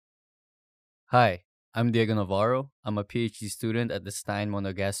Hi, I'm Diego Navarro. I'm a PhD student at the Stein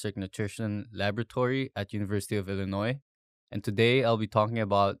Monogastric Nutrition Laboratory at University of Illinois, and today I'll be talking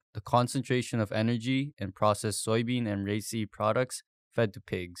about the concentration of energy in processed soybean and rapeseed products fed to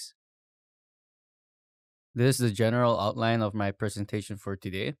pigs. This is the general outline of my presentation for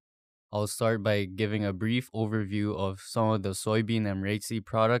today. I'll start by giving a brief overview of some of the soybean and rapeseed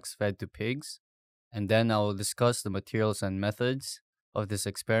products fed to pigs, and then I will discuss the materials and methods of this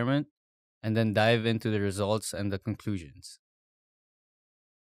experiment and then dive into the results and the conclusions.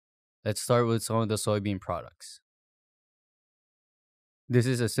 Let's start with some of the soybean products. This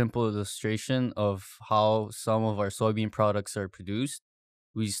is a simple illustration of how some of our soybean products are produced.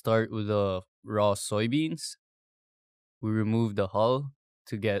 We start with the raw soybeans. We remove the hull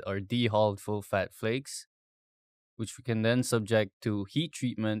to get our dehulled full fat flakes, which we can then subject to heat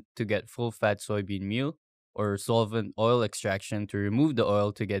treatment to get full fat soybean meal, or solvent oil extraction to remove the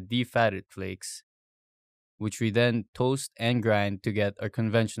oil to get defatted flakes, which we then toast and grind to get our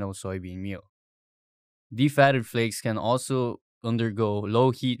conventional soybean meal. Defatted flakes can also undergo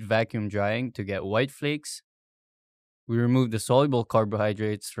low heat vacuum drying to get white flakes. We remove the soluble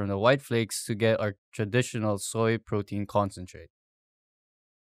carbohydrates from the white flakes to get our traditional soy protein concentrate.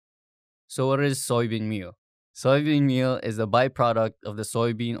 So what is soybean meal? Soybean meal is a byproduct of the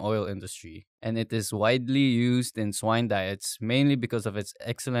soybean oil industry, and it is widely used in swine diets mainly because of its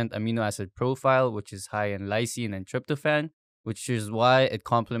excellent amino acid profile, which is high in lysine and tryptophan, which is why it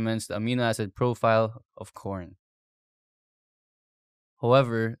complements the amino acid profile of corn.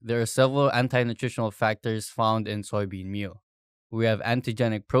 However, there are several anti-nutritional factors found in soybean meal. We have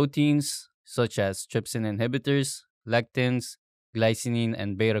antigenic proteins, such as trypsin inhibitors, lectins, glycine,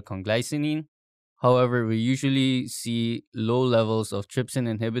 and beta-conglycine. However, we usually see low levels of trypsin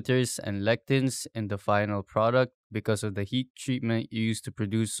inhibitors and lectins in the final product because of the heat treatment used to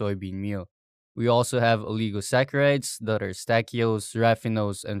produce soybean meal. We also have oligosaccharides that are stachyose,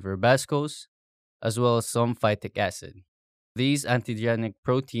 raffinose, and verbascose, as well as some phytic acid. These antigenic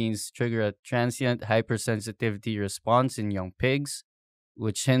proteins trigger a transient hypersensitivity response in young pigs,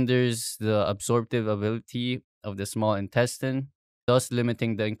 which hinders the absorptive ability of the small intestine, thus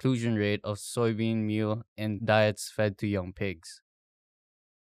limiting the inclusion rate of soybean meal in diets fed to young pigs.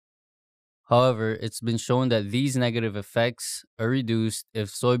 However, it's been shown that these negative effects are reduced if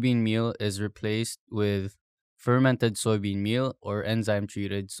soybean meal is replaced with fermented soybean meal or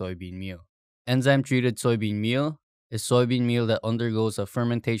enzyme-treated soybean meal. Enzyme-treated soybean meal is soybean meal that undergoes a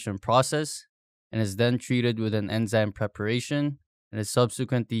fermentation process and is then treated with an enzyme preparation and is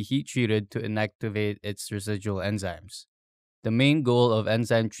subsequently heat treated to inactivate its residual enzymes. The main goal of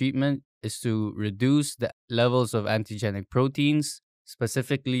enzyme treatment is to reduce the levels of antigenic proteins,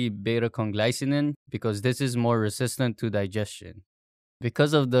 specifically beta-conglycine, because this is more resistant to digestion.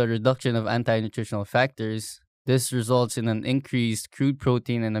 Because of the reduction of anti-nutritional factors, this results in an increased crude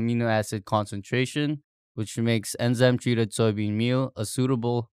protein and amino acid concentration, which makes enzyme-treated soybean meal a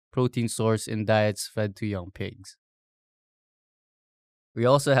suitable protein source in diets fed to young pigs. We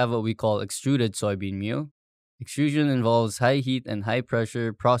also have what we call extruded soybean meal. Extrusion involves high heat and high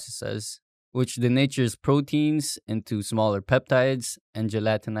pressure processes, which denatures proteins into smaller peptides and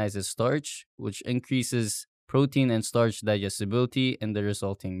gelatinizes starch, which increases protein and starch digestibility in the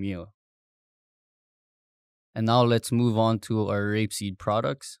resulting meal. And now let's move on to our rapeseed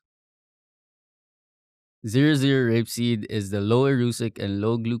products. 00 rapeseed is the low erucic and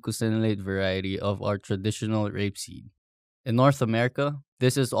low glucosinolate variety of our traditional rapeseed. In North America,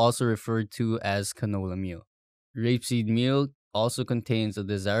 this is also referred to as canola meal. Rapeseed meal also contains a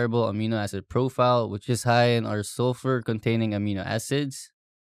desirable amino acid profile, which is high in our sulfur-containing amino acids.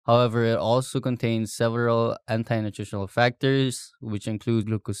 However, it also contains several anti-nutritional factors, which include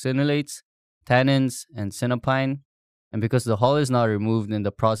glucosinolates, tannins, and synapine. And because the hull is not removed in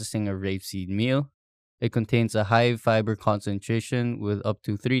the processing of rapeseed meal, it contains a high fiber concentration with up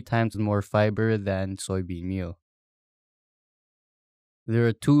to 3 times more fiber than soybean meal. There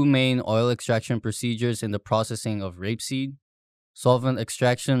are 2 main oil extraction procedures in the processing of rapeseed. Solvent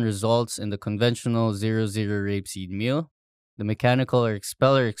extraction results in the conventional 00 rapeseed meal. The mechanical or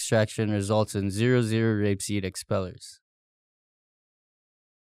expeller extraction results in 00 rapeseed expellers.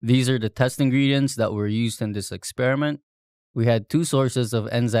 These are the test ingredients that were used in this experiment. We had 2 sources of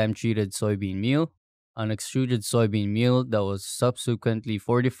enzyme-treated soybean meal, an extruded soybean meal that was subsequently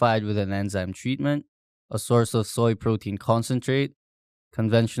fortified with an enzyme treatment, a source of soy protein concentrate,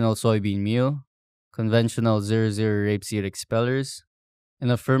 conventional soybean meal, conventional 00 rapeseed expellers,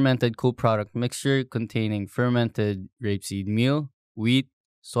 and a fermented co-product mixture containing fermented rapeseed meal, wheat,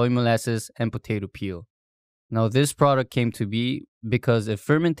 soy molasses, and potato peel. Now, this product came to be because if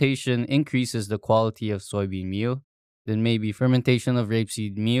fermentation increases the quality of soybean meal, then maybe fermentation of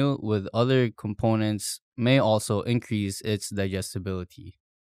rapeseed meal with other components may also increase its digestibility.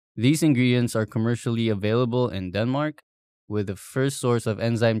 These ingredients are commercially available in Denmark, with the first source of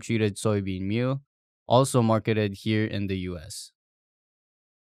enzyme-treated soybean meal also marketed here in the US.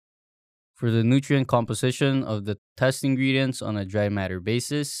 For the nutrient composition of the test ingredients on a dry matter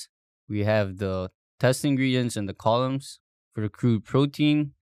basis, we have the test ingredients in the columns. For the crude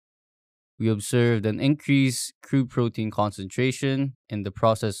protein, we observed an increased crude protein concentration in the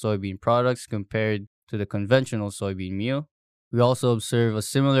processed soybean products compared to the conventional soybean meal. We also observe a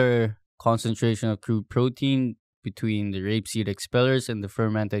similar concentration of crude protein between the rapeseed expellers and the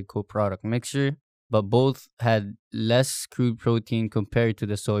fermented co-product mixture, but both had less crude protein compared to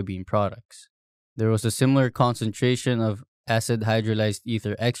the soybean products. There was a similar concentration of acid hydrolyzed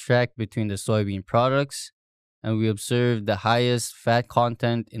ether extract between the soybean products, and we observed the highest fat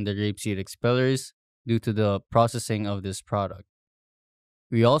content in the rapeseed expellers due to the processing of this product.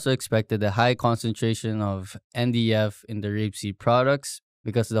 We also expected a high concentration of NDF in the rapeseed products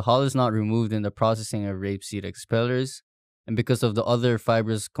because the hull is not removed in the processing of rapeseed expellers, and because of the other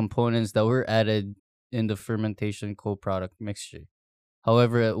fibrous components that were added in the fermentation co-product mixture.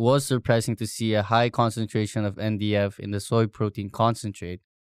 However, it was surprising to see a high concentration of NDF in the soy protein concentrate,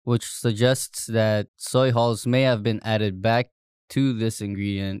 which suggests that soy hulls may have been added back to this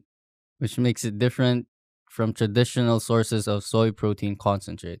ingredient, which makes it different from traditional sources of soy protein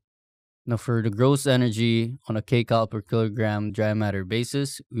concentrate. Now, for the gross energy on a kcal per kilogram dry matter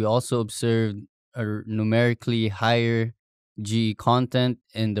basis, we also observed a numerically higher GE content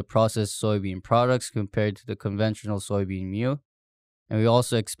in the processed soybean products compared to the conventional soybean meal. And we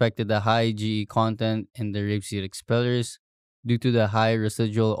also expected a high GE content in the rapeseed expellers due to the high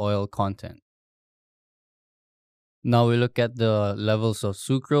residual oil content. Now we look at the levels of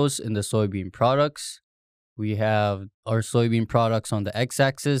sucrose in the soybean products. We have our soybean products on the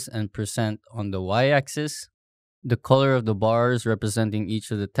x-axis and percent on the y-axis. The color of the bars representing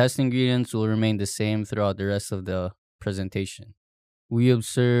each of the test ingredients will remain the same throughout the rest of the presentation. We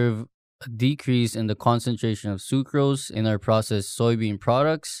observe a decrease in the concentration of sucrose in our processed soybean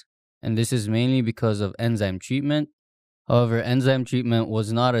products, and this is mainly because of enzyme treatment. However, enzyme treatment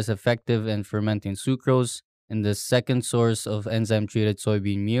was not as effective in fermenting sucrose in the second source of enzyme-treated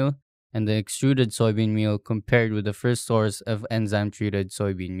soybean meal and the extruded soybean meal compared with the first source of enzyme-treated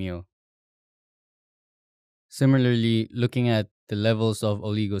soybean meal. Similarly, looking at the levels of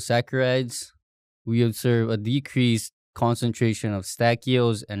oligosaccharides, we observe a decreased concentration of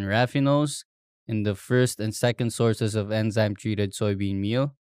stachyose and raffinose in the first and second sources of enzyme-treated soybean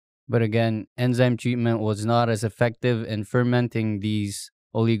meal. But again, enzyme treatment was not as effective in fermenting these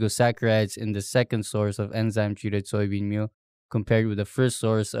oligosaccharides in the second source of enzyme-treated soybean meal compared with the first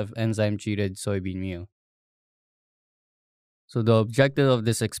source of enzyme-treated soybean meal. So the objective of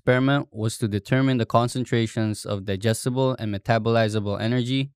this experiment was to determine the concentrations of digestible and metabolizable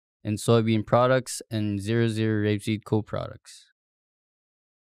energy in soybean products and 00 rapeseed co-products.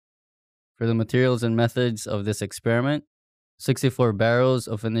 For the materials and methods of this experiment, 64 barrels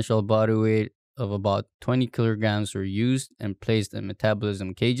of initial body weight of about 20 kilograms were used and placed in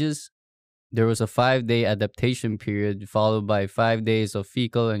metabolism cages. There was a 5-day adaptation period followed by 5 days of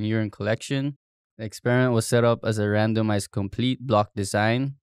fecal and urine collection. The experiment was set up as a randomized complete block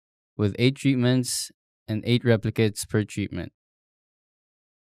design with 8 treatments and 8 replicates per treatment.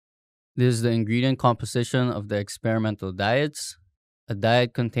 This is the ingredient composition of the experimental diets. A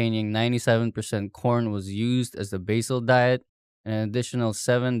diet containing 97% corn was used as the basal diet, and an additional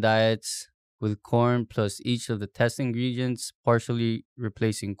 7 diets with corn plus each of the test ingredients partially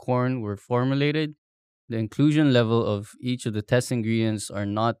replacing corn were formulated. The inclusion level of each of the test ingredients are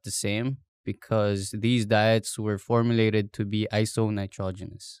not the same because these diets were formulated to be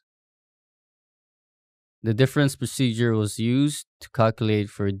isonitrogenous. The difference procedure was used to calculate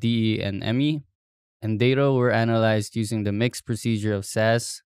for DE and ME, and data were analyzed using the mixed procedure of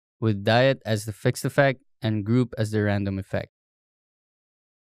SAS with diet as the fixed effect and group as the random effect.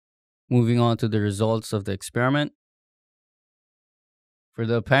 Moving on to the results of the experiment. For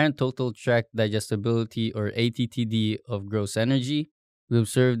the apparent total tract digestibility or ATTD of gross energy, we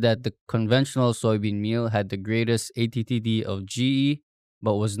observed that the conventional soybean meal had the greatest ATTD of GE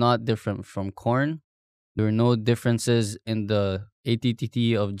but was not different from corn. There were no differences in the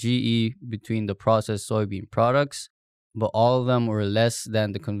ATTD of GE between the processed soybean products, but all of them were less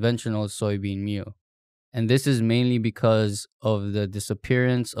than the conventional soybean meal. And this is mainly because of the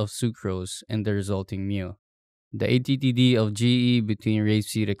disappearance of sucrose in the resulting meal. The ATTD of GE between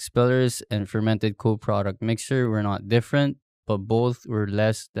rapeseed expellers and fermented co-product mixture were not different, but both were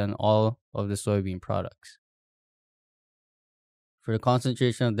less than all of the soybean products. For the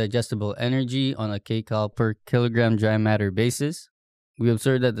concentration of digestible energy on a kcal per kilogram dry matter basis, we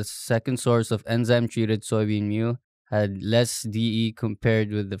observed that the second source of enzyme-treated soybean meal had less DE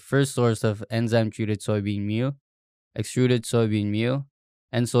compared with the first source of enzyme-treated soybean meal, extruded soybean meal,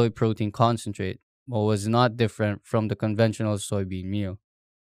 and soy protein concentrate, but was not different from the conventional soybean meal.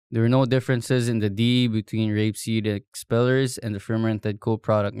 There were no differences in the DE between rapeseed expellers and the fermented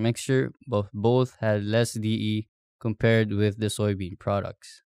co-product mixture, but both had less DE compared with the soybean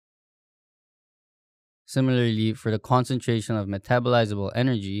products. Similarly, for the concentration of metabolizable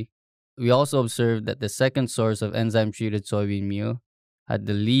energy, we also observed that the second source of enzyme-treated soybean meal had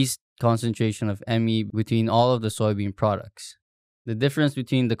the least concentration of ME between all of the soybean products. The difference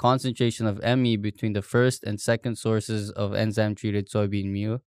between the concentration of ME between the first and second sources of enzyme-treated soybean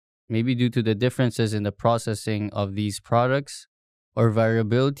meal may be due to the differences in the processing of these products or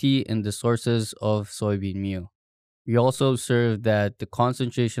variability in the sources of soybean meal. We also observed that the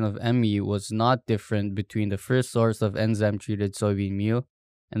concentration of ME was not different between the first source of enzyme-treated soybean meal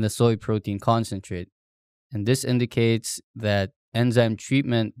and the soy protein concentrate, and this indicates that enzyme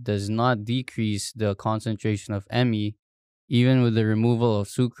treatment does not decrease the concentration of ME even with the removal of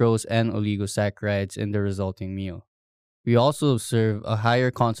sucrose and oligosaccharides in the resulting meal. We also observe a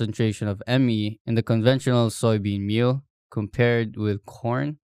higher concentration of ME in the conventional soybean meal compared with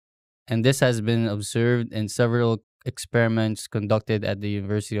corn, and this has been observed in several experiments conducted at the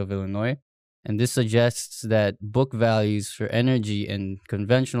University of Illinois, and this suggests that book values for energy in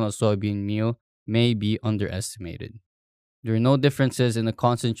conventional soybean meal may be underestimated. There are no differences in the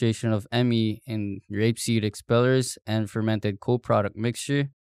concentration of ME in rapeseed expellers and fermented co-product mixture,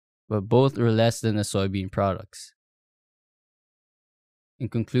 but both were less than the soybean products. In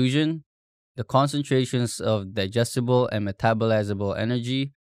conclusion, the concentrations of digestible and metabolizable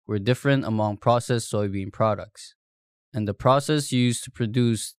energy were different among processed soybean products, and the process used to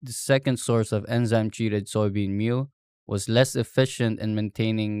produce the second source of enzyme-treated soybean meal was less efficient in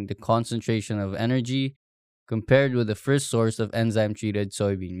maintaining the concentration of energy compared with the first source of enzyme-treated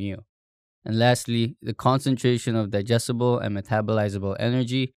soybean meal. And lastly, the concentration of digestible and metabolizable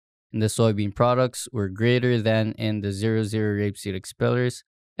energy in the soybean products were greater than in the 00 rapeseed expellers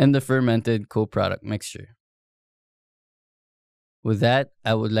and the fermented co-product mixture. With that,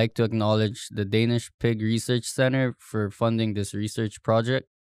 I would like to acknowledge the Danish Pig Research Center for funding this research project.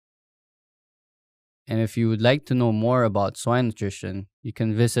 And if you would like to know more about swine nutrition, you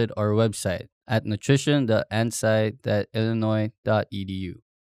can visit our website at nutrition.ansci.illinois.edu.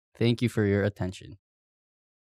 Thank you for your attention.